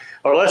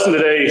Our lesson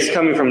today is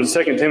coming from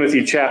 2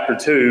 Timothy chapter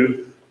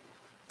 2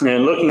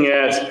 and looking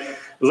at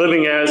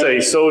living as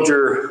a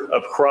soldier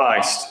of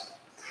Christ.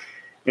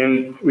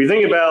 And we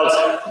think about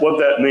what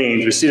that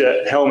means. We see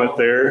that helmet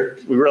there.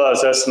 We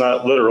realize that's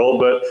not literal,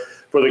 but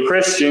for the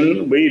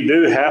Christian, we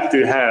do have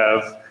to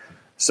have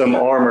some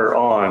armor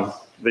on.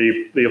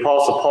 The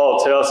Apostle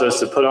Paul tells us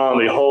to put on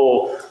the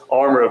whole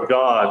armor of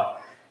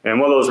God. And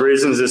one of those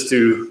reasons is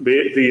to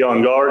be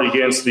on guard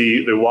against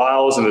the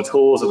wiles and the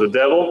tools of the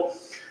devil.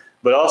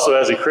 But also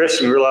as a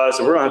Christian, we realize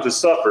that we're going to have to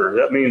suffer.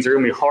 That means there are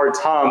going to be hard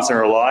times in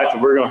our life,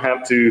 and we're going to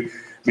have to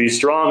be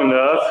strong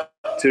enough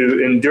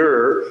to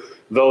endure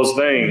those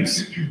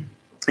things.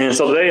 And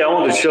so today I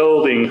want to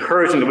show the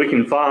encouragement that we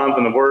can find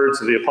from the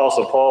words of the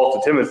Apostle Paul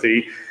to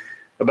Timothy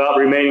about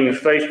remaining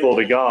faithful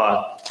to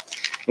God.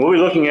 And we'll be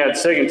looking at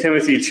 2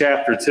 Timothy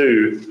chapter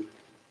 2,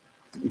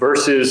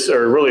 verses,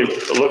 or really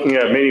looking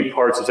at many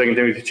parts of 2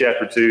 Timothy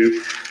chapter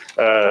 2.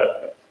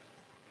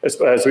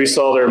 As we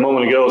saw there a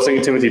moment ago, 2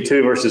 Timothy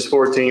 2, verses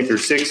 14 through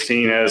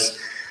 16, as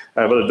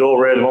Brother Dole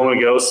read a moment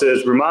ago,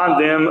 says,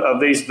 "Remind them of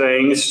these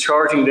things,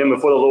 charging them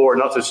before the Lord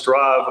not to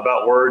strive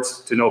about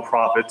words to no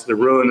profit, to the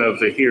ruin of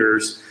the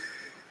hearers.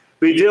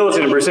 Be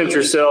diligent and present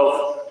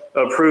yourself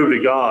approved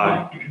to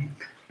God.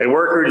 A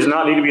worker does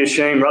not need to be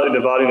ashamed, rightly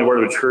dividing the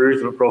word of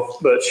truth,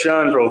 but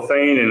shun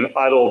profane and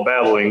idle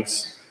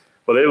babblings,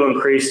 for they will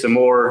increase the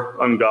more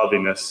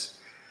ungodliness."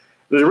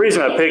 There's a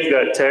reason I picked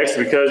that text,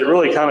 because it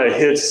really kind of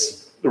hits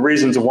the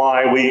reasons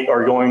why we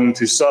are going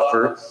to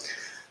suffer,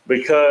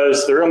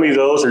 because there are going to be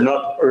those who are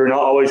not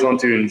always going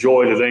to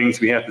enjoy the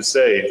things we have to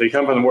say. If they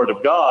come from the Word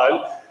of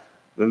God,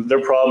 then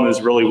their problem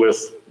is really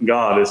with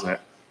God, isn't it?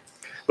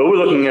 But we're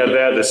looking at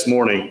that this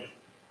morning.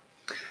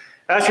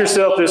 Ask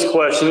yourself this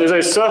question: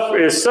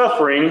 is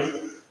suffering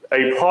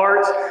a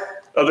part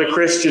of the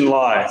Christian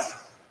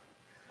life?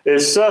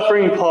 Is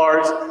suffering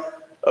part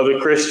of the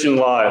Christian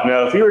life?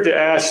 Now, if you were to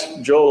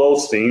ask Joel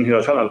Osteen, who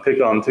I try not to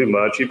pick on too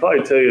much, he'd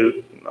probably tell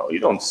you, no, you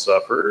don't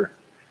suffer.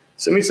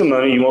 Send me some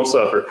money, you won't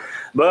suffer.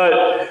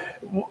 But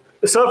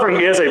suffering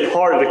is a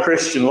part of the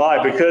Christian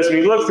life, because when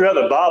you look throughout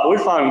the Bible, we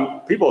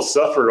find people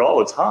suffer all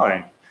the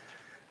time.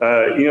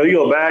 You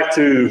go back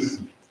to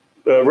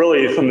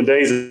really from the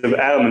days of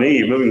Adam and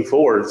Eve moving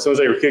forward. As soon as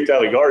they were kicked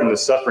out of the garden, the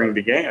suffering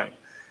began.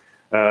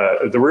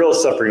 The real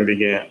suffering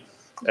began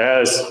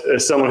as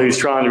someone who's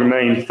trying to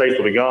remain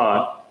faithful to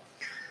God.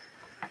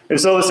 And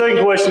so the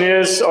second question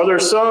is, are there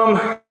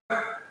some,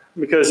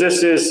 because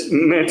this is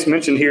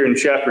mentioned here in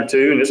chapter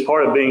 2, and it's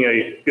part of being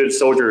a good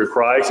soldier of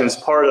Christ, and it's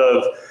part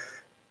of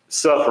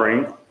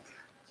suffering.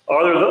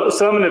 Are there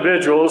some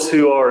individuals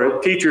who are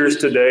teachers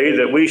today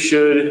that we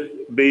should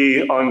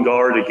be on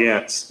guard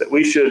against, that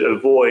we should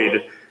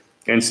avoid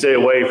and stay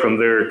away from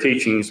their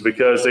teachings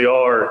because they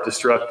are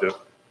destructive?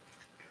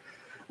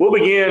 We'll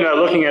begin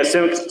looking at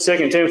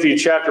 2 Timothy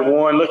chapter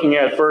 1, looking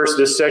at first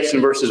this section,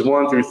 verses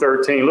 1 through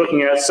 13,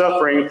 looking at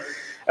suffering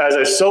as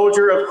a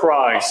soldier of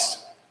Christ.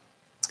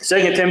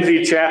 2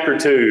 Timothy chapter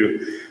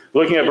 2,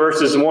 looking at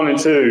verses 1 and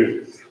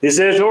 2. He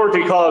says, in order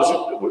to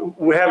cause,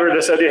 we have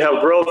this idea how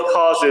growth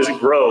causes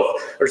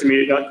growth. Or excuse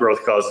me, not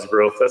growth causes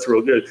growth. That's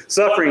real good.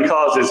 Suffering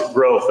causes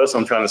growth. That's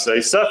what I'm trying to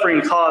say.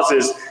 Suffering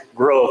causes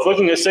growth.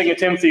 Looking at 2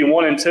 Timothy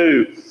 1 and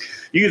 2.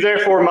 "You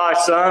therefore, my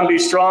son, be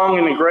strong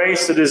in the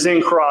grace that is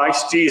in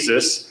Christ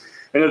Jesus.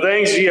 And the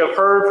things ye have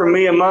heard from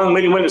me among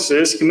many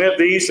witnesses, commit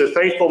these to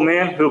faithful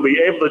men who will be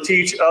able to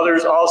teach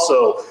others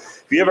also."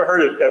 If you ever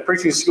heard a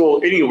preaching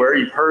school anywhere,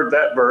 you've heard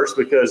that verse,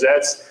 because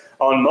that's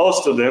on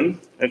most of them,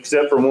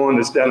 except for one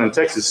that's down in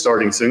Texas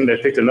starting soon. They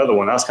picked another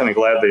one. I was kind of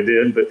glad they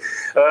did. But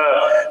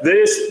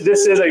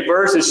this is a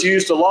verse that's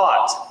used a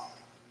lot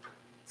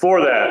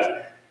for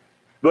that.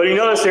 But you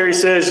notice there he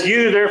says,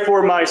 "You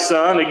therefore, my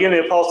son." Again,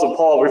 the Apostle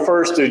Paul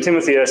refers to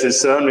Timothy as his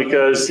son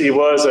because he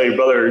was a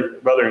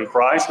brother in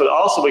Christ, but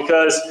also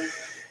because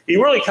he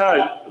really kind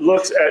of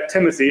looks at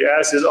Timothy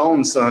as his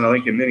own son, I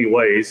think, in many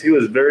ways. He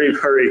was very,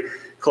 very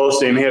close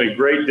to him. He had a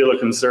great deal of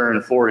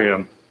concern for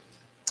him.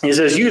 He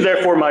says, "You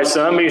therefore, my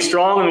son, be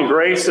strong in the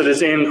grace that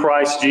is in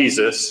Christ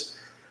Jesus."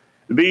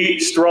 Be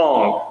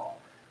strong.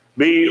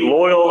 Be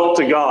loyal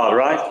to God,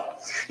 right?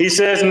 He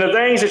says, "And the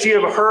things that you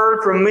have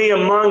heard from me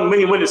among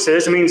many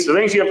witnesses," it means the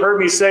things you have heard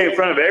me say in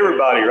front of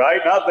everybody,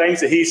 right? Not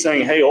things that he's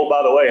saying, "Hey, oh,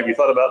 by the way, have you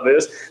thought about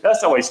this?"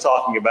 That's not what he's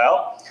talking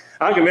about.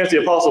 I'm convinced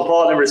the Apostle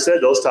Paul never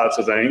said those types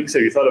of things.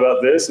 Have you thought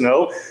about this?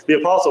 No. The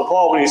Apostle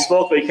Paul, when he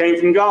spoke, they came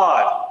from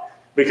God,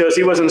 because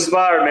he was an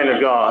inspired man of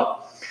God.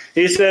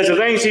 He says, "The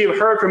things you have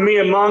heard from me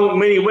among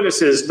many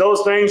witnesses,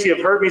 those things you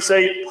have heard me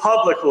say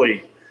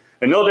publicly."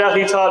 And no doubt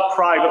he taught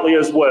privately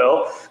as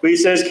well. But he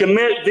says,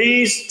 "Commit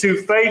these to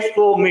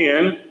faithful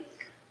men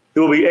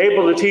who will be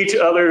able to teach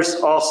others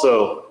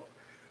also."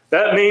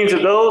 That means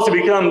that those who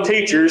become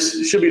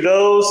teachers should be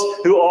those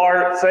who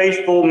are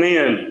faithful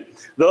men,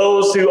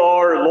 those who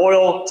are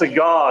loyal to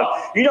God.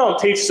 You don't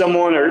teach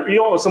someone, or you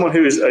don't want someone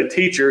who is a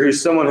teacher,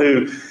 who's someone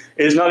who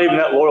is not even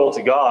that loyal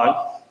to God.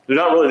 They're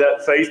not really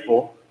that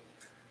faithful.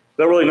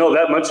 They don't really know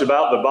that much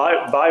about the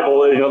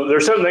Bible.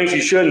 There's certain things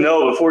you should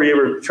know before you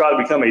ever try to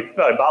become a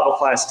Bible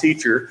class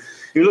teacher.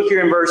 You look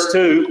here in verse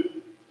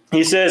 2,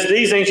 he says,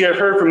 these things you have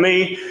heard from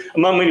me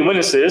among many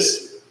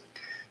witnesses.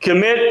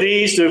 Commit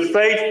these to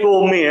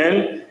faithful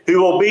men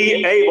who will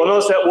be able,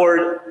 notice that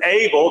word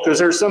able, because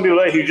there's some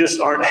people who just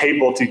aren't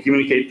able to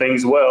communicate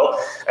things well,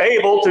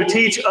 able to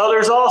teach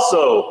others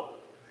also.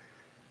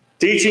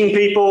 Teaching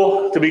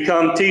people to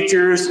become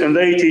teachers, and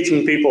they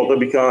teaching people to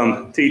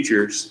become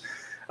teachers.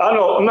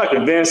 I'm not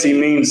convinced he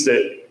means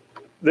that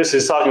this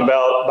is talking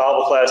about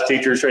Bible class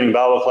teachers training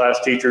Bible class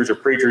teachers or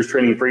preachers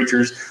training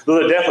preachers, though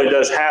it definitely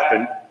does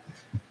happen.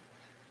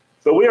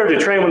 But we are to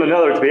train one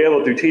another to be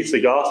able to teach the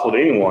gospel to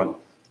anyone,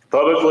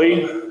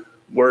 publicly,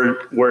 where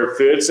it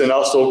fits, and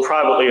also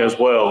privately as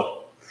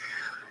well.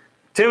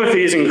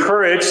 Timothy is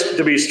encouraged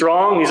to be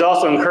strong. He's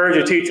also encouraged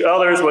to teach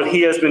others what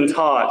he has been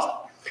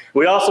taught.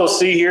 We also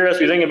see here, as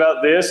we think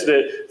about this,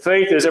 that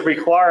faith is a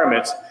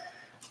requirement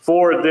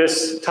for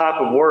this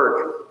type of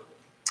work.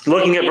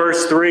 Looking at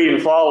verse 3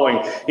 and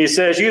following, he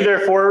says, you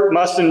therefore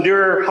must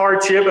endure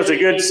hardship as a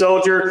good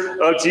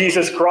soldier of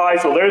Jesus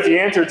Christ. Well, there's the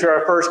answer to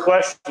our first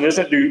question,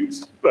 isn't it?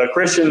 Do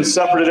Christians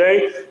suffer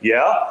today?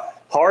 Yeah.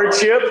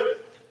 Hardship?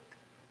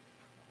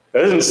 It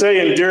doesn't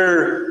say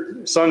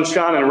endure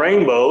sunshine and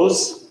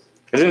rainbows.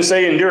 It doesn't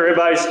say endure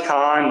everybody's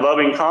kind,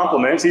 loving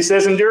compliments. He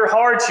says endure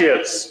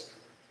hardships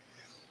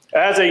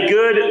as a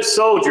good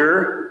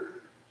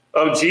soldier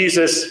of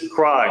Jesus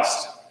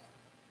Christ.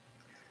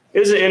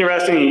 Isn't it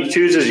interesting he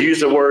chooses to use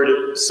the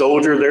word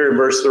soldier there in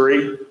verse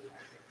 3?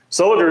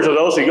 Soldiers are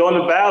those who go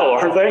into battle,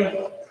 aren't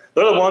they?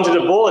 They're the ones that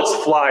the bullets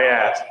fly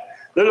at.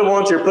 They're the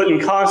ones who are put in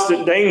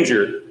constant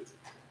danger.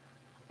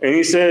 And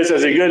he says,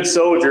 as a good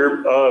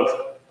soldier of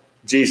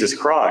Jesus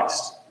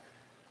Christ.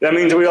 That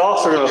means we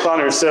also are going to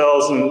find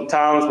ourselves in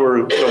times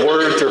where the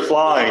words are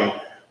flying,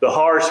 the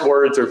harsh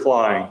words are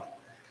flying,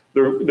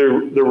 the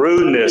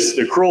rudeness,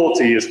 the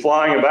cruelty is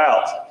flying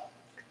about.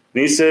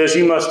 And he says,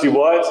 you must do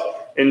what?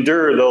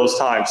 Endure those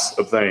types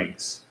of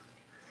things.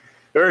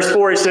 Verse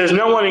 4, he says,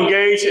 no one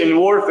engaged in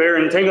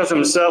warfare entangles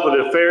himself with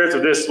the affairs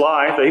of this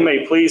life, that he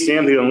may please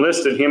him who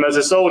enlisted him as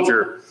a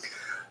soldier.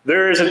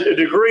 There is a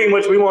degree in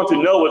which we want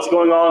to know what's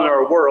going on in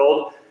our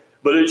world,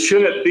 but it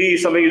shouldn't be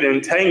something that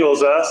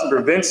entangles us and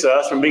prevents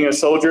us from being a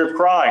soldier of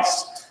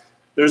Christ.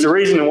 There's a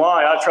reason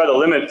why I try to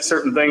limit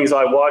certain things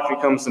I watch when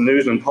it comes to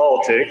news and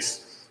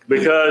politics,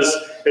 because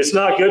it's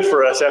not good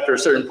for us after a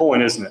certain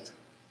point, isn't it?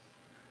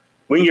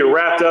 We can get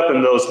wrapped up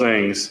in those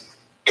things,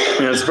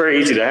 and it's very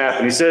easy to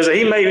happen. He says that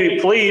he may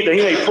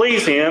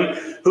please him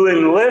who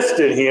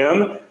enlisted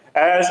him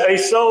as a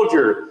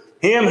soldier.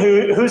 Him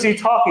who's he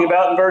talking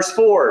about in verse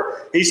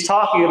 4? He's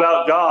talking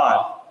about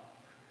God.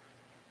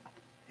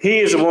 He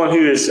is the one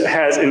who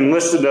has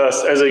enlisted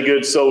us as a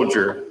good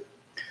soldier.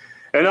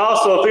 And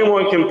also, if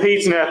anyone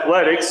competes in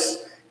athletics,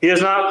 he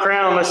is not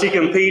crowned unless he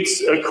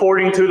competes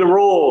according to the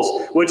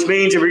rules, which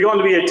means if you're going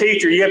to be a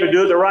teacher, you have to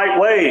do it the right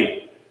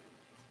way.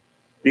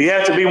 You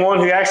have to be one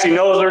who actually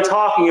knows what they're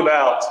talking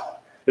about.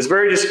 It's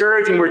very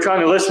discouraging. We're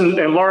trying to listen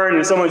and learn,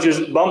 and someone's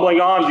just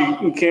bumbling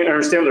on. You can't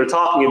understand what they're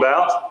talking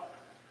about.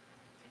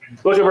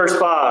 Look at verse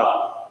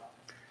 5.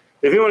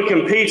 If anyone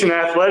competes in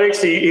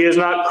athletics, he is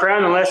not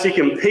crowned unless he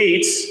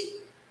competes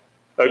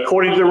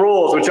according to the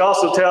rules, which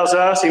also tells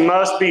us he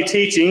must be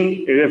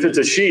teaching, if it's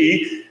a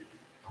she,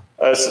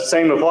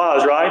 same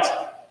applies, right?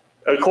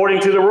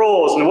 According to the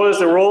rules. And what is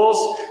the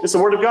rules? It's the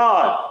Word of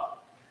God.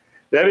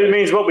 That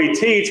means what we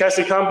teach has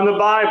to come from the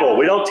Bible.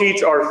 We don't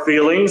teach our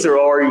feelings or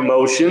our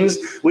emotions.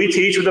 We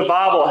teach what the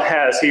Bible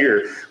has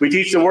here. We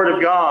teach the Word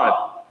of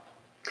God.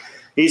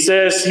 He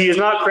says he is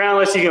not crowned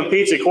unless he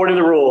competes according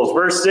to the rules.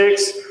 Verse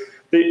 6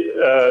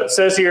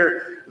 says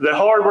here, the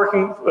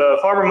hardworking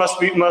farmer must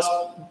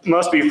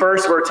be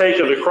first to partake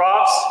of the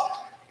crops.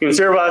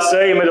 Consider what I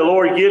say, and may the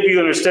Lord give you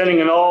understanding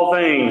in all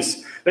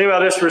things. Think about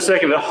this for a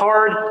second. The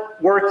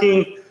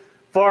hardworking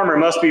farmer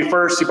must be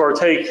first to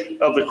partake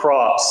of the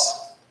crops.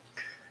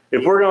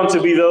 If we're going to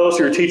be those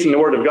who are teaching the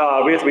Word of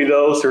God, we have to be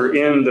those who are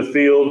in the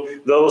field,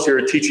 those who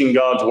are teaching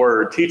God's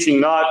Word. Teaching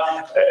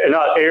not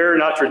error,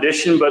 not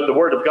tradition, but the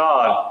Word of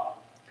God.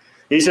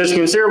 He says,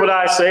 consider what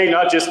I say,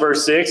 not just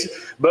verse 6,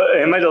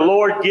 and may the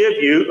Lord give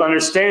you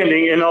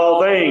understanding in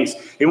all things.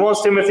 He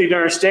wants Timothy to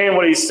understand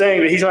what he's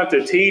saying, that he's going to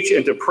have to teach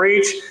and to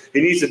preach.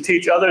 He needs to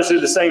teach others to do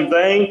the same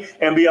thing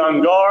and be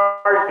on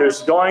guard.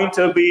 There's going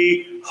to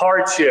be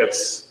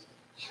hardships.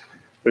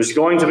 There's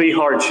going to be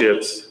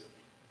hardships.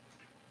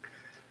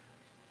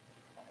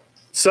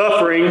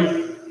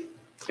 Suffering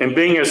and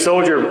being a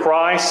soldier of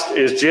Christ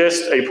is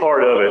just a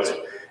part of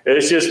it.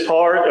 It's just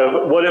part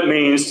of what it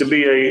means to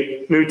be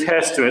a New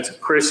Testament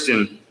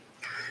Christian.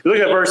 You look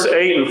at verse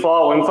 8 and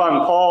following,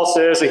 find Paul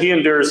says that he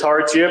endures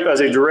hardship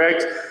as a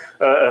direct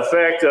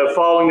effect of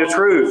following the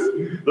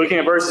truth. Looking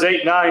at verses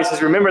 8 and 9, he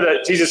says, remember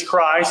that Jesus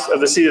Christ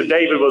of the seed of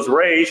David was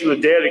raised from the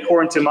dead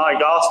according to my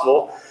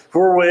gospel,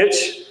 for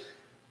which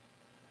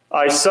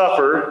I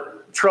suffer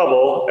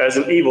trouble as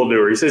an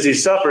evildoer. He says he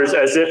suffers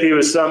as if he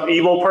was some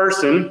evil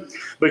person.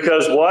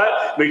 Because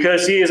what?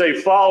 Because he is a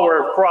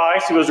follower of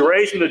Christ. He was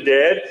raised from the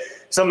dead.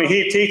 Something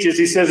he teaches,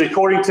 he says,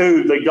 according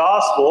to the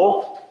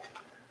gospel,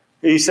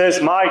 He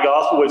says, my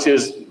gospel, which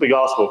is the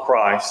gospel of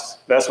Christ.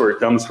 That's where it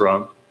comes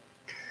from.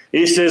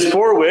 He says,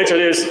 for which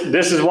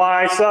this is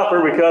why I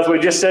suffer, because we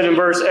just said in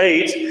verse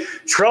 8,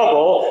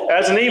 trouble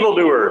as an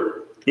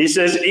evildoer. He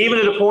says, even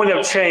to the point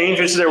of change,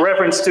 which is a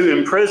reference to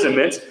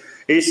imprisonment.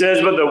 He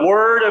says, but the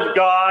word of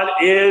God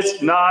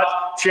is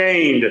not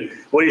chained.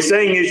 What he's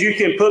saying is, you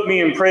can put me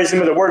in prison,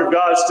 but the word of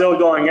God is still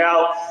going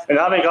out. And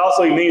I think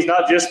also he means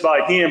not just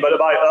by him, but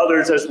by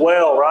others as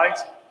well, right?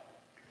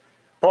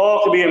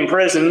 Paul could be in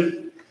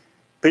prison.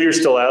 Peter's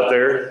still out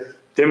there.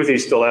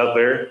 Timothy's still out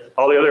there.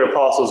 All the other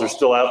apostles are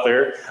still out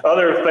there.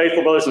 Other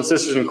faithful brothers and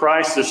sisters in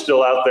Christ are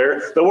still out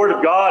there. The word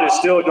of God is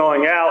still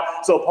going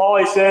out. So Paul,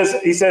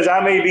 he says,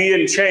 I may be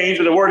in chains,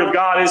 but the word of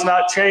God is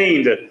not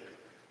chained.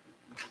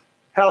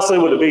 How silly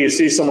would it be to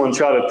see someone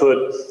try to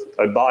put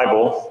a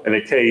Bible in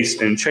a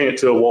case and chain it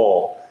to a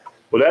wall?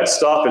 Would that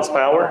stop its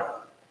power?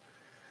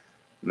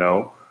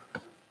 No.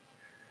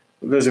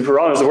 Because if we're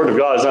honest, the word of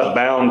God is not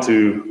bound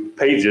to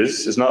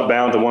pages. It's not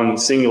bound to one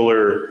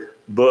singular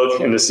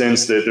book in the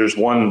sense that there's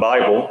one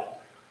Bible.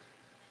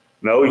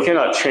 No, we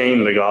cannot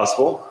chain the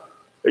gospel.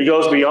 It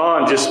goes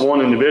beyond just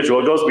one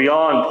individual. It goes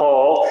beyond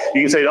Paul.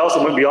 You can say it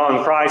also went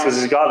beyond Christ,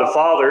 because God the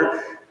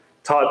Father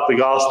taught the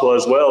gospel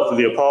as well through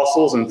the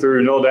apostles and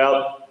through, no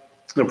doubt,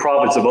 the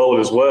prophets of old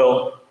as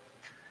well.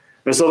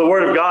 And so the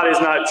word of God is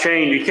not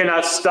chained. You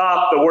cannot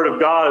stop the word of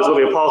God, is what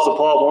the Apostle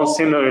Paul wants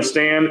him to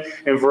understand,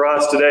 and for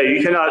us today.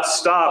 You cannot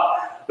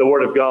stop the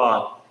word of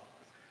God.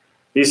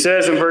 He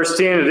says in verse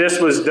 10 that this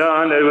was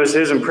done, that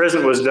his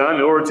imprisonment was done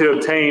in order to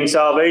obtain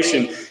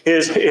salvation.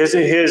 His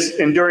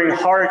enduring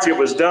hardship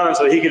was done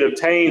so that he could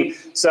obtain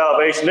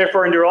salvation.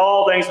 Therefore, endure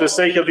all things for the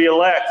sake of the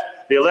elect.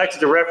 The elect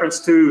is a reference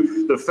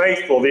to the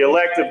faithful, the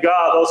elect of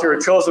God, those who are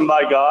chosen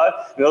by God,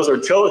 and those who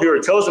are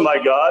chosen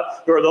by God,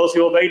 who are those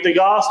who obeyed the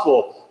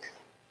gospel.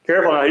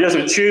 Careful now, he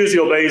doesn't choose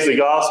who obeys the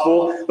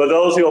gospel, but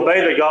those who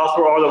obey the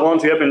gospel are the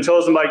ones who have been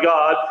chosen by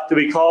God to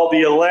be called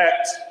the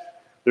elect.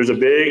 There's a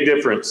big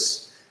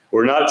difference.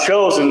 We're not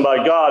chosen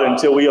by God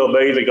until we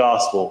obey the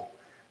gospel.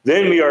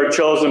 Then we are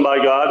chosen by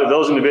God, and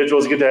those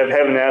individuals get to have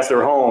heaven as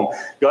their home.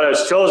 God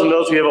has chosen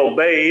those who have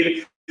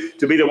obeyed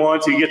to be the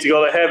ones who get to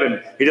go to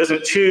heaven. He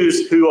doesn't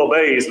choose who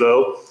obeys,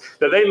 though,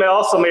 that they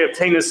may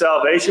obtain the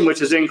salvation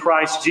which is in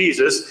Christ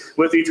Jesus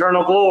with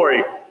eternal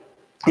glory.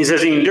 He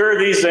says he endured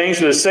these things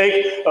for the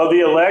sake of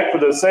the elect, for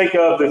the sake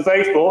of the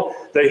faithful,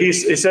 that he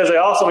says they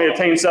also may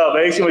obtain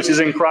salvation which is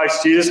in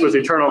Christ Jesus with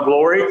eternal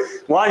glory.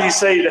 Why does he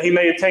say that he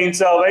may obtain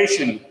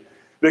salvation?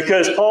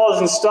 Because Paul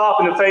doesn't stop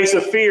in the face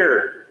of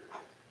fear.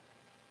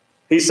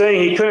 He's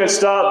saying he couldn't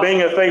stop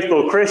being a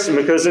faithful Christian,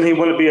 because then he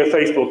wouldn't be a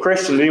faithful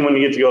Christian. Then he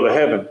wouldn't get to go to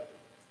heaven.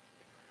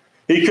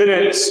 He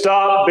couldn't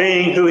stop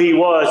being who he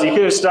was. He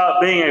couldn't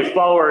stop being a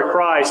follower of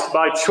Christ.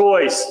 By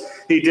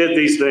choice, he did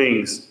these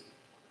things.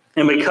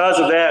 And because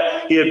of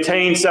that, he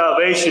obtained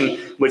salvation,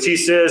 which he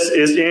says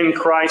is in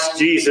Christ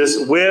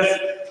Jesus with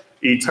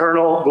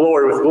eternal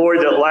glory, with glory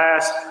that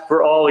lasts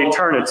for all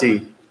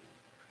eternity.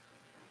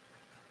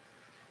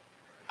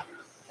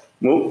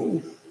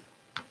 Well,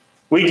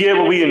 we get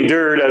what we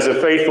endured as a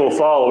faithful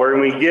follower,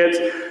 and we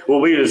get what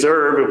we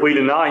deserve if we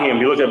deny him.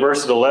 You look at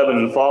verses 11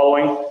 and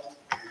following.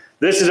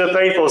 This is a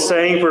faithful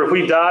saying, for if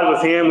we died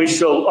with him, we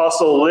shall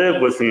also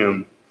live with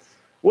him.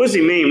 What does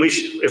he mean,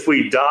 if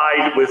we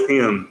died with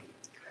him?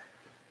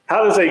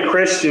 How does a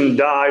Christian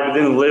die but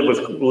then live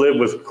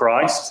with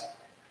Christ?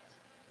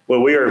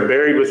 Well, we are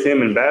buried with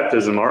him in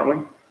baptism, aren't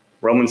we?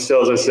 Romans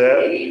tells us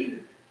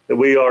that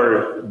we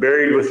are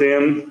buried with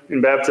him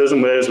in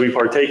baptism as we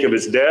partake of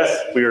his death.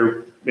 We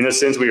are, in a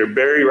sense, we are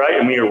buried, right?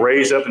 And we are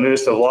raised up in the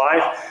midst of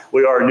life.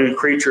 We are a new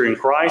creature in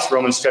Christ.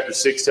 Romans chapter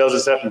 6 tells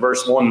us that in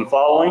verse 1 and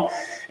following.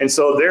 And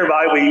so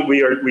thereby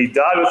we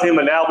died with him,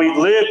 and now we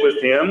live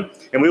with him,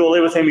 and we will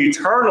live with him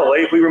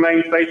eternally if we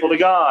remain faithful to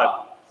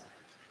God.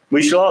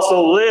 We shall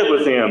also live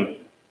with him.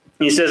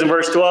 He says in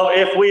verse 12,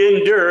 if we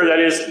endure,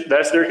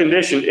 that's their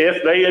condition,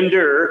 if they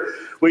endure,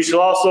 we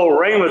shall also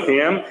reign with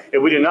him.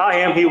 If we deny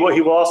him, he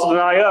will also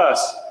deny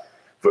us.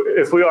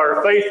 If we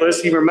are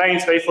faithless, he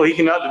remains faithful. He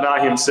cannot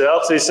deny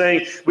himself. So he's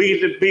saying we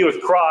get to be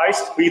with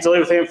Christ. We get to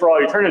live with him for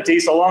all eternity,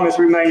 so long as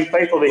we remain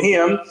faithful to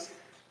him.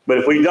 But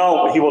if we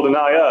don't, he will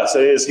deny us.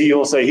 That is, he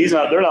will say,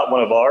 they're not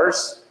one of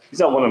ours. He's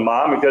not one of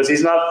mine, because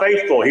he's not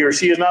faithful. He or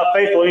she is not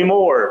faithful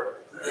anymore.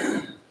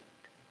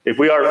 If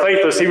we are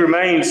faithless, he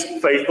remains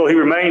faithful. He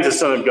remains the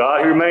Son of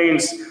God. He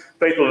remains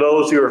faithful to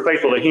those who are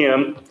faithful to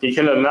him. He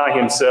cannot deny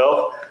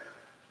himself.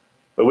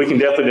 But we can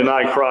definitely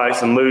deny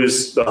Christ and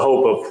lose the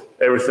hope of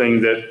everything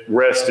that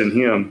rests in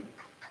him.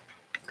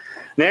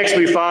 Next,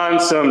 we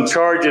find some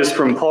charges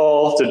from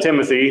Paul to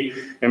Timothy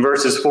in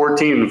verses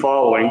 14 and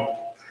following.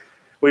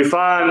 We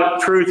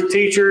find truth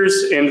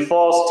teachers and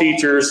false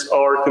teachers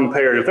are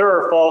compared. If there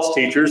are false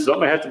teachers, don't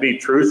they have to be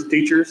truth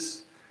teachers?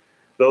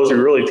 Those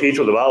who really teach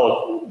what the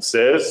Bible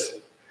says.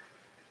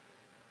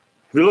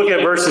 If you look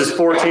at verses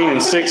 14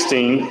 and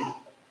 16,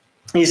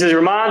 he says,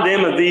 remind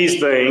them of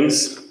these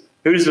things.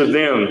 Who's of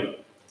them?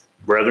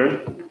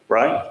 Brethren,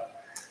 right?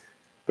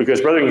 Because,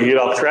 brother, you can get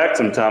off track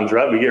sometimes,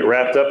 right? We get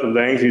wrapped up in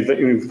things.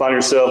 You find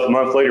yourself a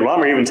month later, why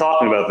am I even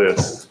talking about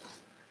this?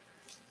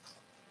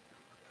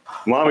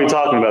 Why are we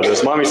talking about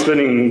this? Why are we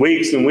spending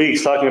weeks and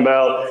weeks talking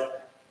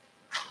about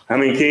how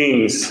many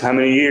kings, how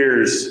many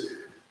years?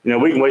 We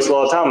can waste a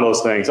lot of time on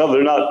those things. Oh,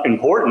 they're not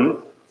important.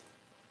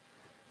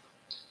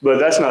 But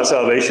that's not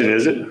salvation,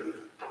 is it?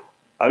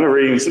 I've never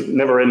read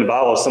in the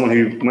Bible of someone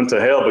who went to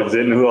hell because they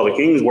didn't know who all the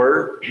kings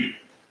were.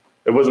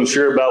 They wasn't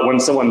sure about when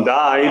someone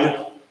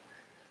died.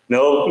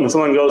 No, when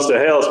someone goes to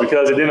hell, it's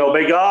because they didn't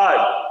obey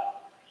God.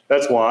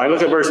 That's why.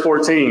 Look at verse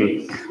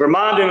 14.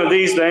 Remind them of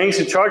these things,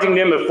 and charging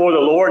them before the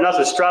Lord not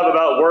to strive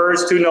about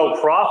words to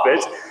no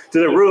profit, to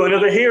the ruin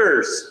of the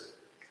hearers.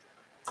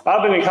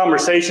 I've been in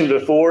conversations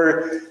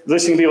before,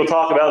 listening to people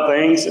talk about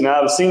things, and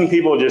I've seen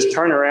people just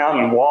turn around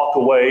and walk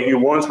away who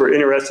once were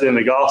interested in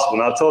the gospel.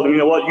 And I told them, you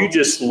know what? You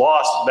just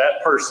lost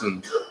that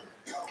person.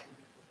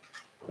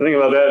 I think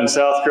about that in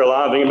South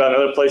Carolina. I think about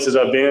in other places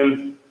I've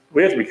been.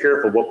 We have to be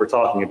careful what we're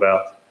talking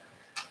about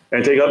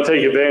and take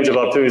advantage of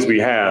opportunities we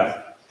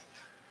have.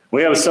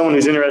 We have someone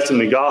who's interested in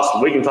the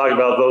gospel. We can talk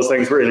about those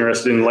things we're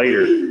interested in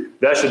later.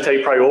 That should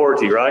take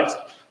priority, right?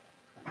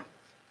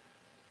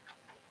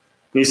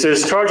 He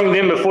says, charging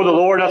them before the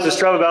Lord not to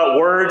strive about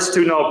words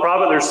to no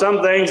profit. There's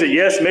some things that,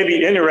 yes, may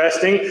be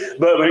interesting,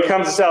 but when it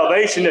comes to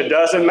salvation, it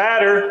doesn't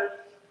matter.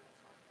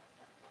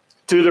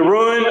 To the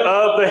ruin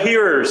of the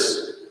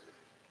hearers.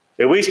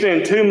 If we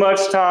spend too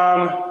much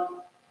time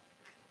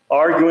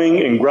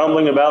arguing and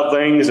grumbling about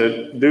things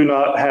that do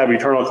not have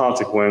eternal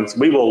consequence,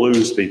 we will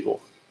lose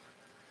people.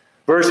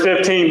 Verse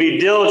 15, be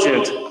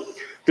diligent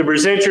to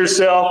present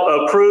yourself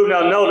approved,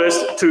 now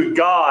notice, to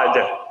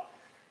God.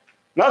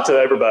 Not to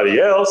everybody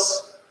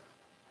else.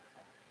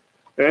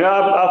 And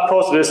I've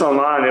posted this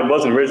online. It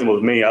wasn't original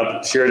with me.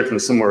 I shared it from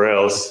somewhere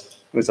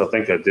else. At least I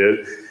think I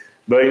did.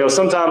 But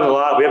sometimes in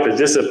life we have to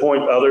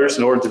disappoint others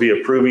in order to be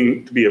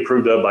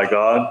approved of by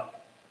God.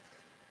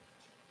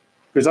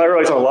 Because not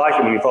everybody's going to like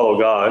it when you follow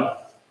God.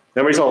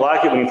 Everybody's going to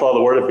like it when you follow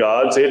the Word of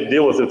God. So you have to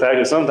deal with the fact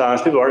that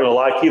sometimes people aren't going to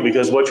like you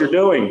because of what you're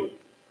doing.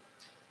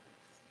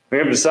 We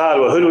have to decide,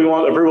 well, who do we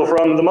want approval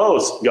from the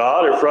most?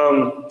 God or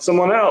from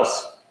someone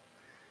else?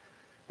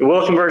 Well,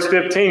 look in verse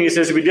 15, he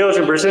says, be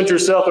diligent, present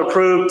yourself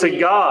approved to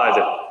God,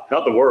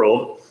 not the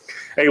world.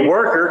 A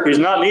worker who does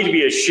not need to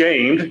be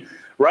ashamed,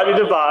 rightly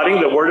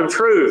dividing the word of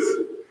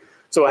truth.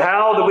 So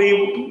how do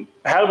we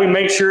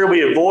make sure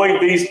we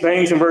avoid these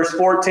things in verse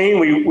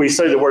 14? We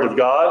say the word of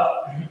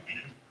God.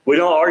 We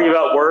don't argue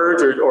about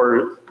words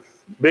or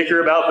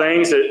bicker about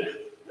things that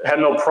have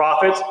no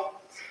profit.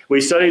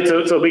 We study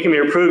so we can be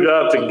approved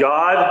of to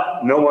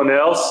God, no one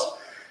else.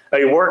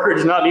 A worker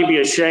does not need to be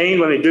ashamed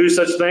when they do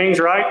such things,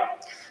 right?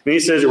 And he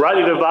says,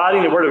 rightly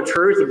dividing the word of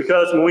truth,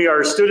 because when we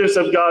are students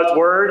of God's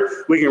word,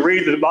 we can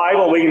read the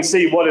Bible, we can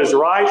see what is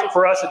right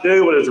for us to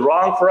do, what is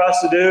wrong for us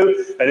to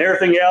do, and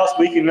everything else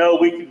we can know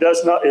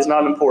is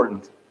not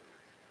important.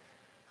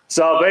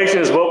 Salvation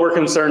is what we're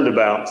concerned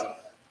about.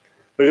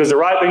 Because the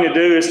right thing to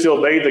do is to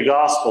obey the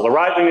gospel. The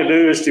right thing to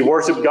do is to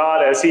worship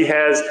God as he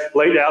has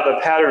laid out the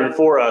pattern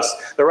for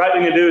us. The right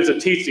thing to do is to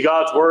teach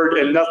God's word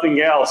and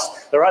nothing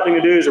else. The right thing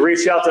to do is to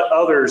reach out to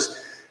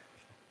others.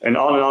 And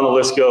on the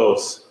list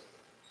goes.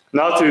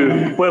 Not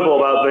to quibble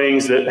about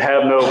things that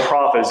have no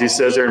profit, as he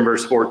says there in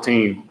verse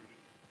 14.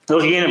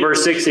 Look again at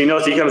verse 16.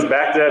 Notice he comes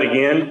back to that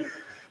again.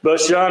 But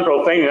shun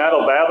profane and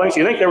idle babblings.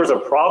 You think there was a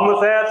problem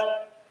with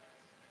that?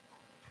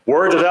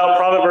 Words without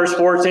profit, verse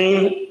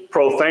 14.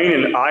 Profane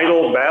and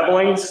idle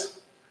babblings.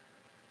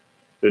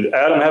 Did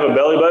Adam have a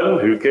belly button?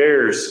 Who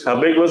cares? How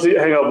big was he?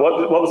 Hang on,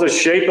 what was the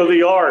shape of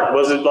the ark?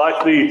 Was it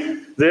like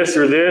this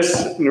or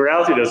this? In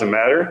reality, it doesn't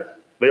matter.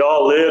 They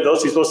all lived.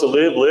 Those who are supposed to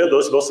live, lived.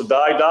 Those who are supposed to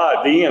die,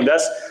 died. The end.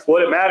 That's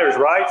what it matters,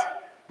 right?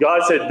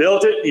 God said,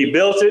 built it. He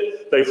built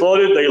it. They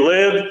floated. They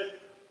lived.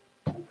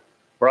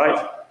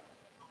 Right?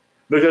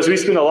 Because we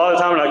spend a lot of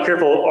time not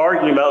careful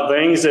arguing about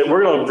things that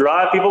we're going to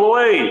drive people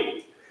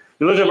away.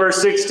 You look at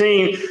verse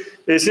 16.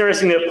 It's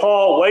interesting that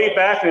Paul, way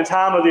back in the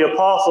time of the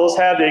apostles,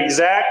 had the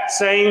exact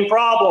same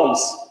problems.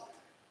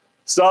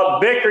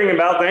 Stop bickering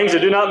about things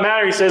that do not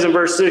matter, he says in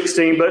verse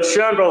 16, but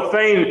shun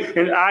profane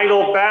and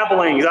idle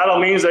babblings. Idle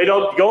means they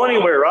don't go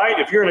anywhere, right?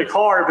 If you're in a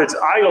car, if it's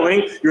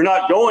idling, you're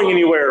not going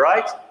anywhere,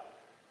 right?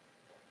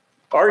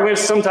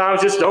 Arguments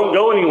sometimes just don't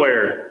go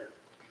anywhere.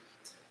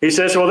 He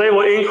says, well, they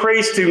will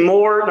increase to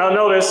more, now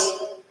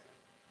notice,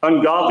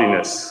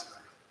 ungodliness.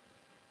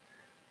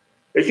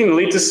 It can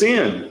lead to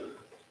sin.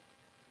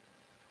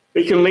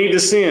 It can lead to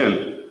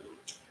sin.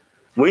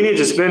 We need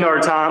to spend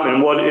our time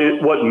in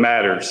what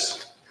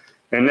matters.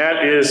 And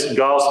that is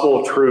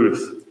gospel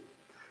truth.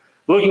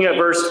 Looking at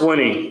verse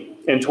 20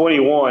 and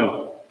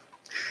 21,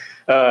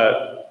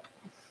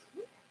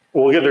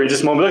 we'll get there in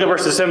just a moment. Look at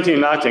verses 17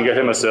 and 19. I got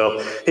him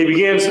myself. He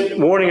begins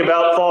warning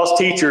about false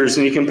teachers,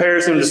 and he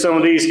compares them to some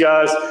of these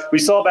guys. We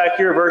saw back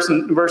here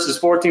verses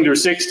 14 through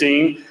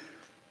 16.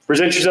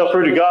 Present yourself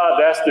approved to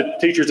God. That's the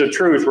teachers of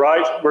truth,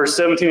 right? Verse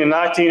 17 and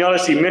 19.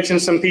 Notice he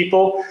mentions some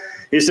people.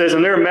 He says,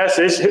 and their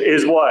message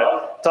is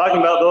what? Talking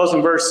about those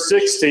in verse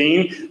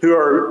 16 who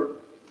are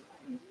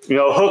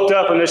hooked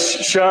up in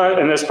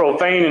this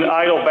profane and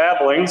idle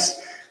babblings,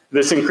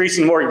 this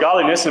increasing more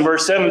godliness. In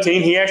verse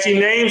 17, he actually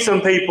names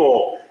some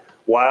people.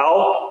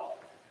 Wow.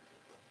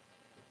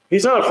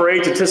 He's not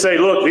afraid to say,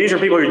 look, these are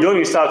people who are doing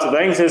these types of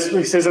things.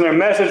 He says, and their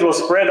message will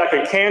spread like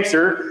a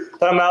cancer.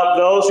 Talking about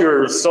those who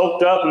are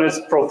soaked up in this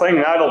profane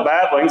and idle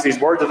babblings, these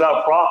words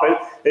without profit.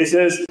 He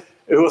says,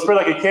 it will spread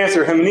like a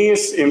cancer.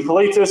 Hymenaeus and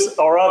Philetus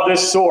are of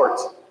this sort.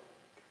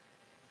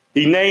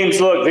 He names,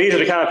 look, these are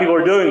the kind of people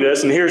who are doing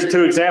this, and here's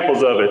 2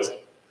 examples of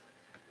it.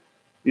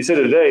 You said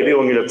today,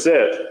 people can get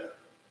upset.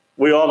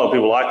 We all know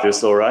people like this,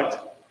 though, right?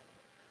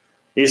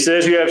 He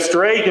says, you have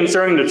strayed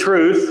concerning the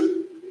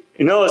truth.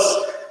 You notice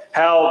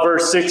how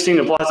verse 16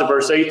 applies to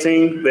verse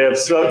 18. They have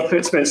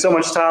spent so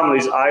much time on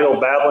these idle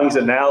babblings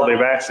that now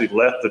they've actually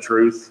left the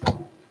truth.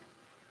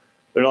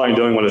 They're not even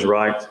doing what is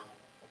right.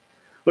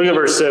 Look at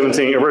verse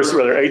 17, or verse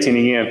 18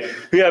 again.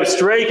 You have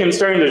strayed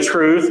concerning the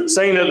truth,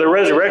 saying that the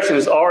resurrection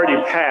is already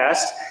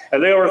past,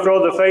 and they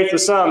overthrow the faith of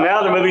some.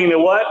 Now they're moving into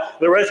what?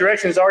 The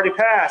resurrection is already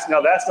past.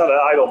 Now that's not an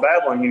idle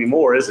babbling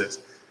anymore, is it?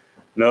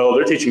 No,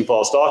 they're teaching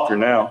false doctrine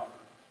now.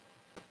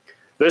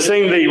 They're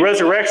saying the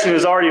resurrection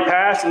is already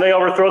past, and they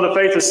overthrow the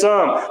faith of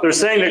some. They're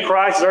saying that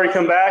Christ has already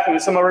come back and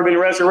that some have already been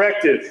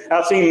resurrected.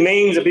 I've seen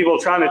memes of people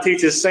trying to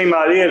teach this same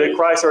idea that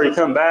Christ already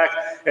come back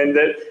and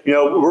that,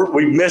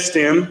 we missed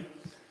him.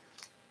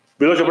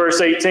 We look at verse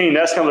 18,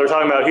 that's kind of what they're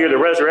talking about here. The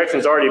resurrection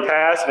is already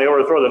past, and they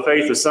overthrow the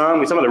faith of some.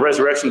 We're talking about the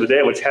resurrection of the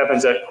dead, which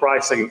happens at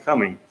Christ's second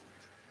coming.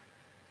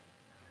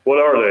 What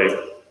are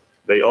they?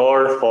 They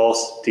are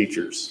false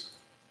teachers.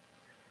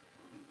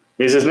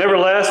 He says,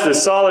 nevertheless, the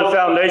solid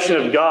foundation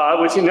of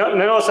God, which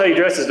notice how he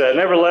addresses that.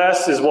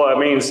 Nevertheless is what? It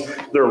means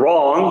they're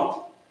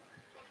wrong.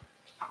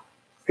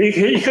 He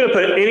could have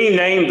put any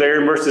name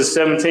there in verses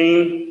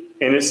 17,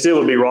 and it still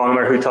would be wrong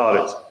no matter who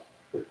taught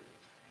it.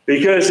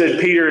 Because it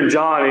said Peter and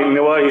John, and you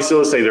know what? He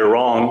still say they're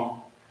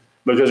wrong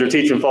because they're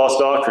teaching false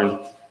doctrine.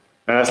 And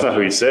that's not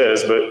who he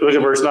says, but look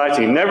at verse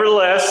 19.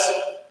 Nevertheless,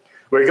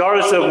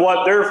 regardless of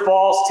what their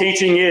false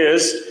teaching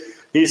is,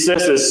 he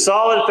says the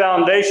solid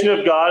foundation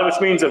of God, which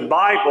means the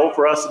Bible,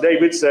 for us today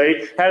would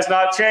say, has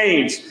not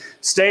changed.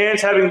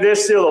 Stands having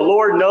this seal, the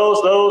Lord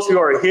knows those who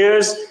are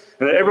his,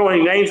 and that everyone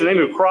he names the name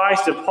of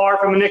Christ depart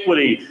from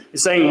iniquity.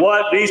 He's saying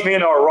what? These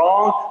men are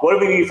wrong. What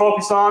do we need to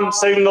focus on?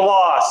 Saving the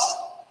lost.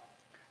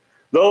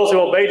 Those who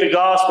obey the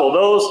gospel,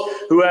 those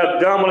who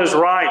have done what is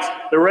right.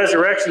 The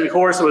resurrection, of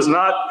course, is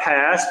not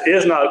past.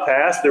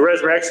 The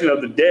resurrection of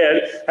the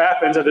dead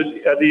happens at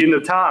the end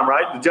of time,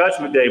 right? The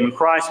judgment day when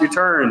Christ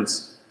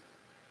returns.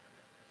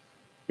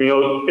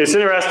 It's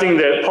interesting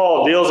that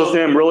Paul deals with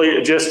them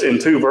really just in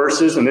 2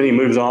 verses, and then he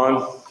moves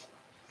on.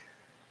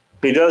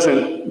 He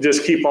doesn't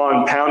just keep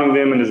on pounding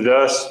them into the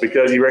dust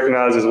because he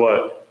recognizes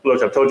what?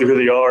 Look, I've told you who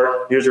they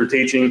are. Here's their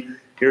teaching.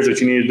 Here's what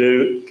you need to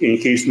do. And he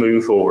keeps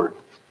moving forward.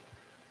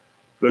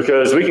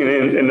 Because we can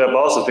end up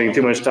also spending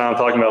too much time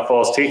talking about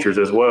false teachers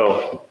as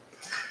well.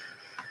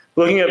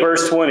 Looking at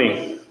verse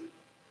 20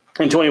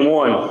 and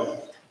 21,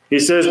 he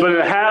says, But in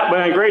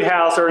a great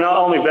house there are not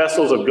only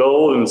vessels of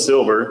gold and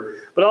silver,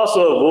 but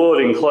also of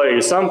wood and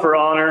clay, some for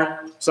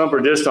honor, some for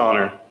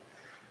dishonor.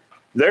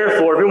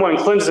 Therefore, if anyone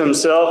cleanses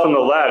himself from the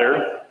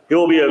latter, he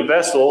will be a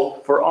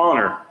vessel for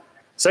honor,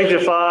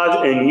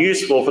 sanctified and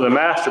useful for the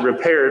master,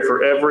 prepared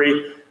for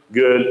every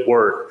good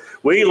work.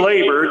 We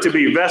labor to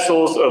be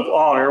vessels of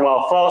honor,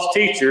 while false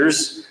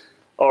teachers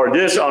are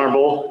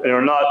dishonorable and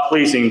are not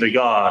pleasing to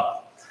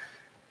God.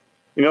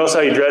 You notice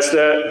how he addressed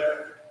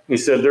that? He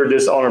said they're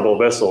dishonorable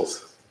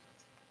vessels.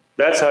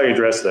 That's how he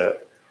addressed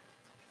that.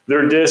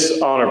 They're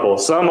dishonorable.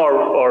 Some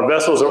are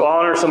vessels of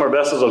honor, some are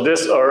vessels of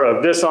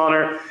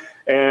dishonor.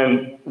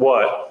 And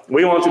what?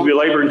 We want to be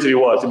laboring to do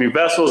what? To be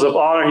vessels of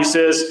honor. He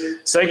says,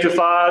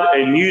 sanctified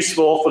and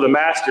useful for the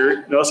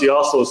master. Notice he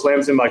also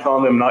slams them by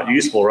calling them not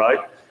useful, right?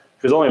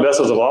 Because only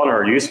vessels of honor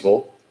are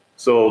useful.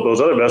 So those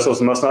other vessels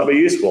must not be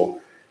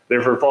useful.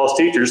 Therefore, false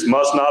teachers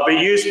must not be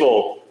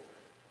useful.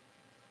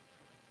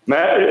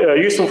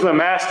 Useful for the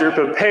master,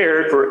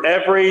 prepared for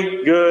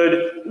every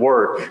good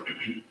work.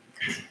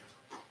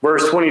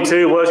 Verse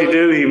 22, what does he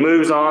do? He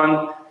moves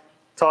on,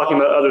 talking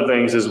about other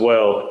things as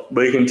well.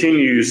 But he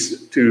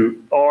continues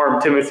to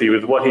arm Timothy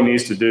with what he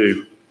needs to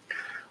do.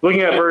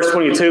 Looking at verse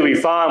 22, we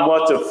find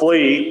what to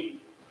flee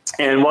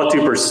and what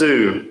to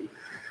pursue.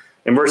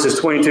 In verses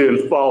 22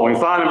 and following. We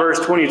find in verse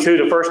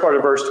 22, the first part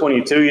of verse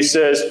 22, he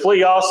says,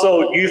 flee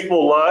also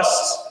youthful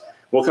lusts.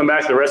 We'll come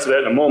back to the rest of that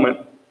in a moment.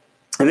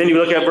 And then you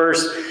look at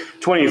verse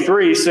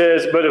 23, he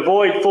says, but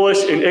avoid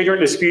foolish and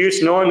ignorant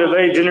disputes, knowing that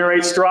they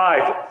generate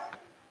strife.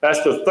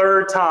 That's the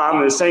 3rd time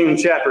in the same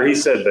chapter he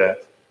said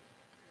that.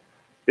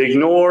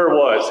 Ignore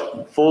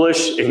what?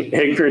 Foolish and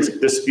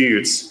ignorant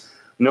disputes,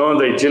 knowing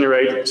they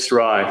generate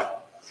strife.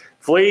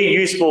 Flee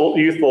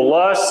youthful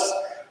lusts.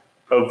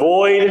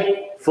 Avoid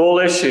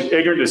foolish and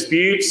ignorant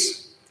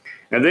disputes.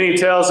 And then he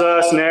tells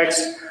us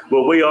next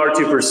what we are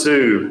to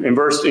pursue. And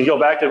go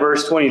back to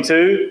verse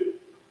 22.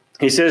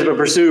 He says, but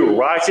pursue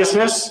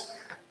righteousness,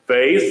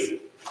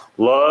 faith,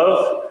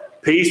 love,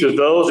 peace with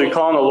those who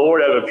call on the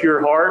Lord out of a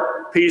pure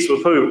heart. peace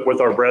with who?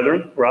 With our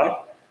brethren, right?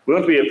 We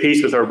want to be at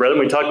peace with our brethren.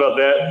 We talked about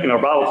that in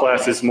our Bible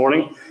class this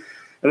morning.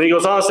 And then he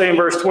goes on to say in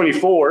verse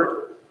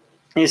 24,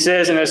 he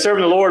says, and a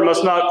servant of the Lord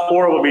must not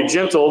quarrel, but be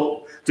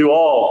gentle to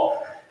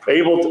all,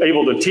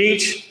 able to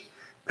teach,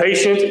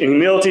 patient, in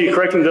humility,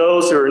 correcting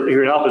those who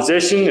are in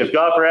opposition. If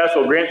God perhaps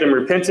will grant them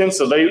repentance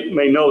so they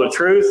may know the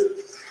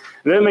truth.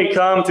 And then may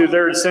come to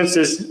their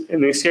senses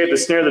and escape the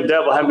snare of the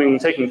devil, having been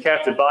taken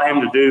captive by him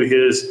to do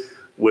his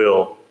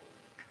will.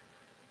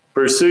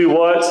 Pursue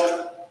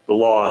what? The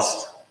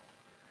lost.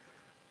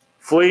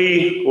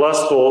 Flee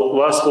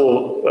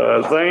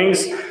lustful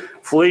things.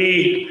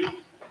 Flee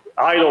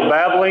idle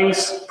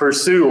babblings.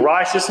 Pursue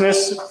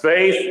righteousness,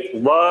 faith,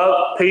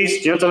 love,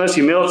 peace, gentleness,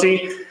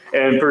 humility,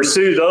 and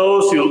pursue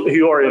those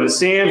who are in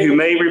sin, who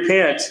may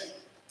repent.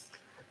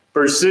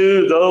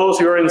 Pursue those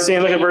who are in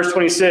sin. Look at verse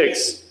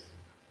 26.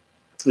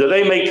 That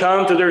they may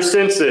come to their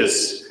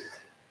senses.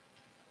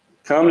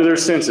 Come to their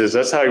senses.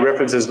 That's how he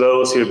references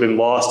those who have been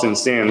lost in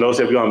sin, those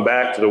who have gone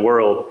back to the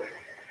world,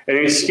 and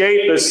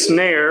escape the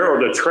snare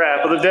or the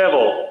trap of the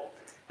devil,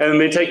 and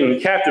been taken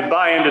captive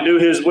by him to do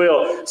his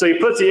will. So he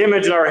puts the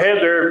image in our head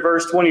there in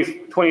verse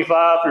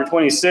 25 through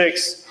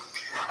 26,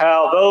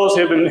 how those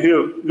who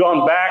have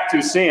gone back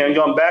to sin,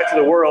 gone back to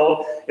the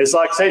world, it's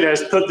like Satan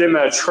has put them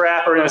in a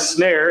trap or in a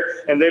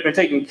snare, and they've been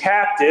taken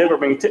captive or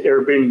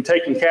been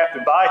taken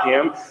captive by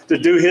him to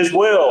do his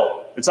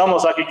will. It's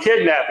almost like a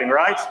kidnapping,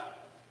 right?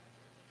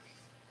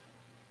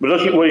 But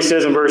look at what he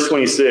says in verse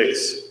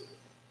 26.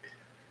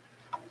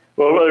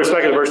 Well, with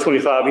respect to verse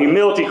 25,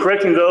 humility,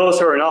 correcting those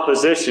who are in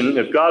opposition,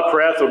 if God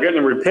perhaps will grant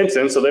them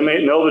repentance so they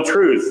may know the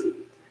truth.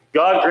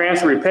 God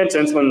grants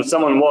repentance when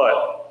someone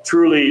what?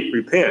 Truly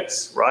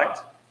repents, right?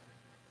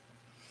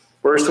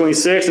 Verse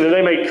 26, and that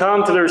they may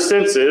come to their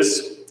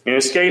senses and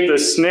escape the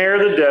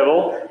snare of the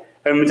devil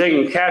and be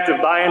taken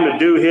captive by him to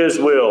do his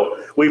will.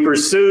 We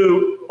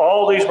pursue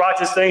all these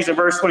righteous things in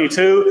verse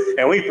 22,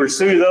 and we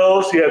pursue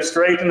those who have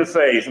strayed in the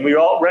faith. And we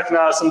all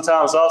recognize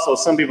sometimes also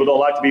some people don't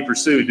like to be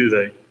pursued, do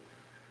they?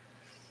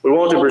 We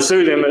want to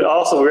pursue them, but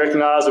also we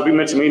recognize, that we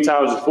mentioned many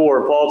times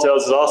before, Paul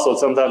tells us also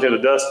sometimes we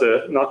have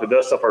to knock the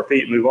dust off our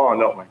feet and move on,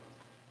 don't we?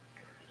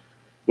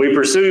 We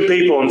pursue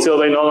people until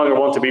they no longer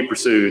want to be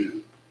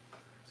pursued.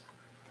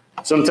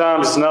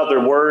 Sometimes it's not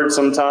their words,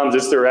 sometimes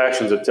it's their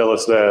actions that tell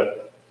us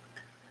that.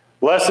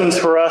 Lessons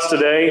for us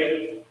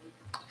today: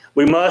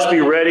 we must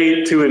be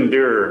ready to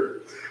endure.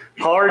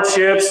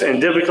 Hardships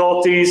and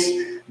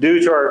difficulties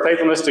due to our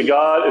faithfulness to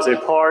God is a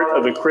part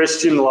of the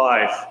Christian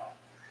life.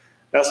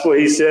 That's what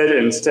he said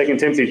in 2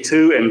 Timothy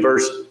 2 and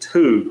verse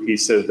 2. He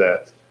said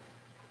that.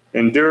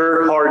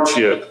 Endure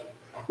hardship.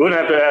 We wouldn't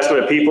have to ask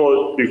whether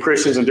do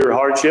Christians endure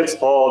hardships.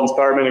 Paul,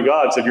 inspired man of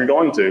God, said you're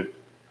going to.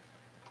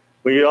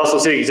 We also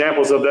see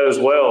examples of that as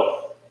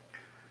well.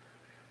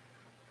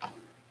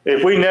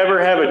 If we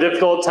never have a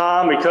difficult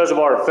time because of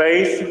our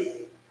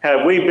faith,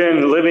 have we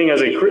been living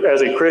as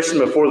a Christian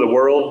before the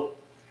world?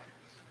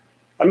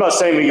 I'm not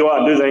saying we go out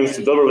and do things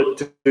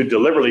to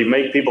deliberately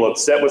make people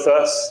upset with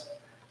us.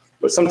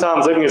 But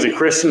sometimes living as a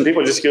Christian,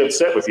 people just get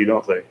upset with you,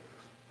 don't they?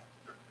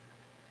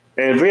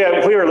 And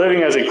if we are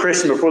living as a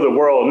Christian before the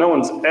world, no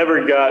one's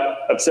ever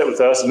got upset with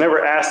us,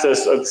 never asked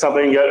us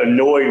something, got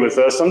annoyed with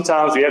us.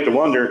 Sometimes we have to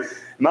wonder,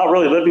 am I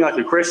really living like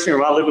a Christian, or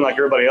am I living like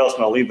everybody else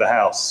when I leave the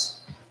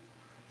house?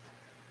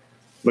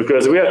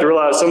 Because we have to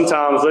realize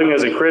sometimes living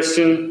as a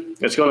Christian,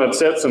 it's going to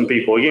upset some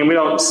people. Again, we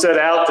don't set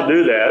out to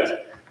do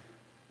that,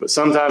 but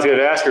sometimes we have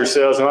to ask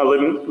ourselves, am I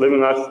living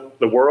like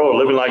the world or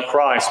living like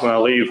Christ when I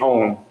leave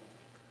home?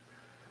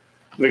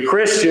 The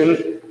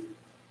Christian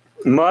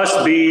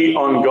must be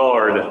on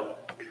guard.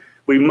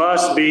 We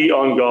must be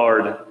on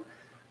guard.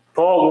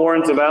 Paul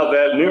warns about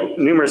that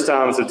numerous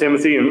times to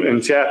Timothy in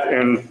 1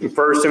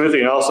 Timothy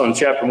and also in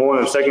chapter 1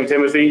 of 2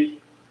 Timothy.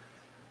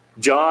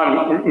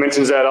 John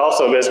mentions that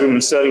also as we've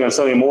been studying on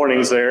Sunday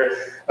mornings there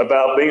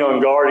about being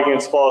on guard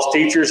against false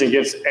teachers,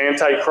 against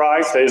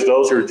antichrist, that is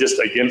those who are just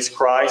against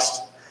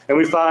Christ. And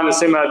we find the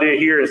same idea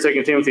here in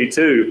 2 Timothy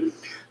 2.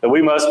 That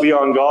we must be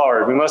on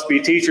guard. We must be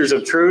teachers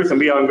of truth and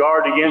be on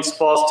guard against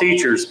false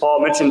teachers.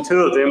 Paul mentioned two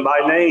of them by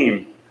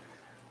name.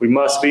 We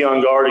must be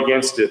on guard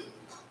against it.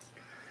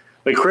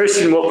 The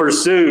Christian will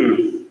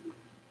pursue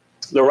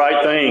the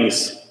right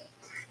things.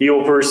 He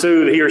or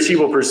she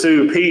will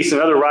pursue peace and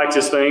other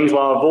righteous things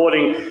while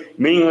avoiding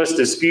meaningless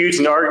disputes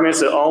and arguments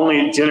that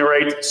only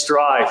generate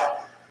strife.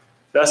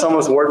 That's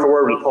almost word for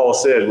word what Paul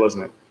said,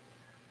 wasn't it?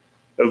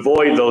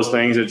 Avoid those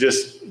things that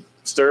just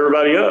stir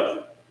everybody up.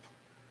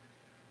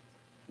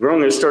 If we're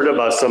only stirred up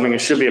by something,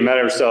 it should be a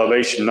matter of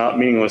salvation, not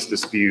meaningless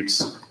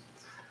disputes.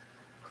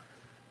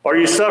 Are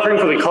you suffering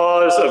for the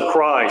cause of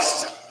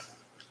Christ?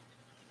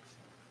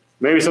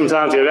 Maybe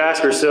sometimes we have to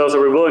ask ourselves,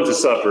 are we willing to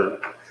suffer?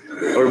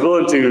 Are we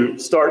willing to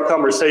start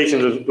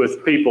conversations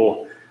with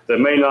people that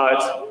may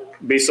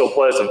not be so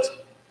pleasant?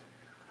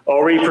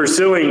 Are we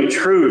pursuing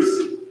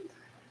truth?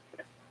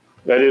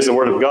 That is the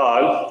word of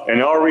God.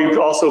 And are we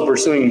also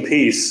pursuing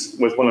peace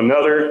with one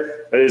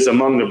another? That is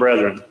among the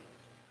brethren.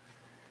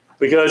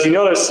 Because you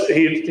notice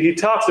he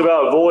talks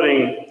about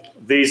avoiding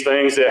these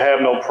things that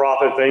have no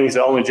profit, things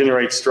that only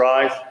generate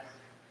strife.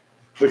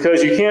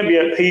 Because you can't be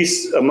at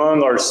peace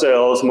among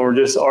ourselves when we're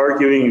just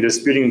arguing and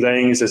disputing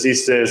things, as he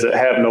says, that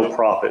have no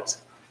profit.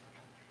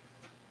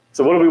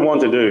 So what do we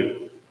want to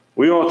do?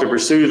 We want to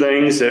pursue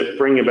things that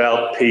bring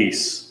about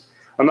peace.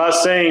 I'm not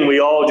saying we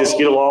all just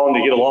get along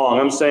to get along.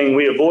 I'm saying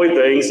we avoid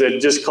things that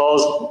just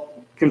cause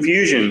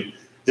confusion,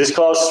 just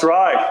cause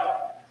strife.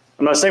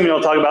 I'm not saying we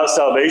don't talk about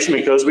salvation,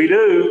 because we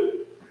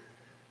do,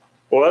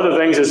 or other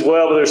things as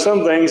well, but there's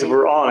some things, if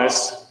we're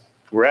honest,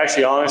 we're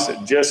actually honest,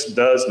 it just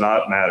does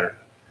not matter.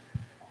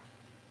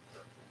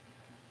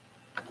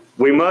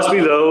 We must be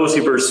those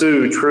who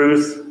pursue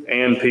truth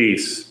and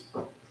peace.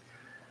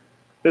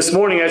 This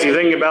morning, as you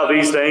think about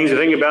these things, you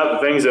think about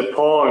the things that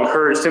Paul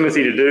encouraged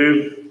Timothy to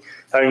do.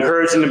 I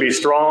encouraged him to be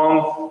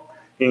strong.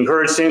 He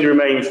encouraged him to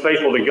remain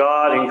faithful to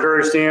God. He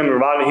encouraged him,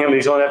 reminding him that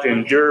he's going to have to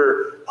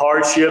endure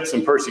hardships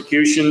and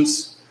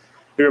persecutions.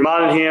 He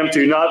reminded him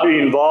to not be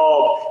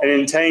involved and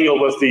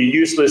entangled with the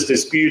useless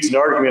disputes and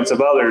arguments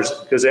of others,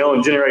 because they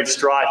only generate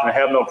strife and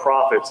have no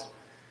profit.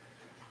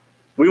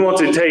 We want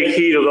to take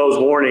heed of those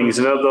warnings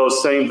and of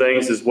those same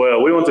things as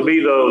well. We want to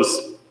be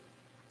those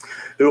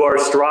who are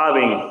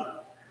striving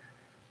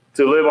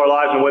to live our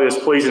life in a way that's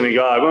pleasing to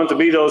God. We want to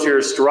be those who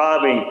are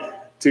striving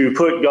to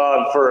put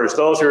God first,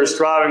 those who are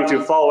striving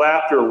to follow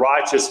after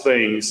righteous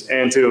things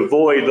and to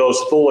avoid those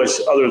foolish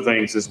other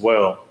things as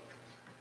well.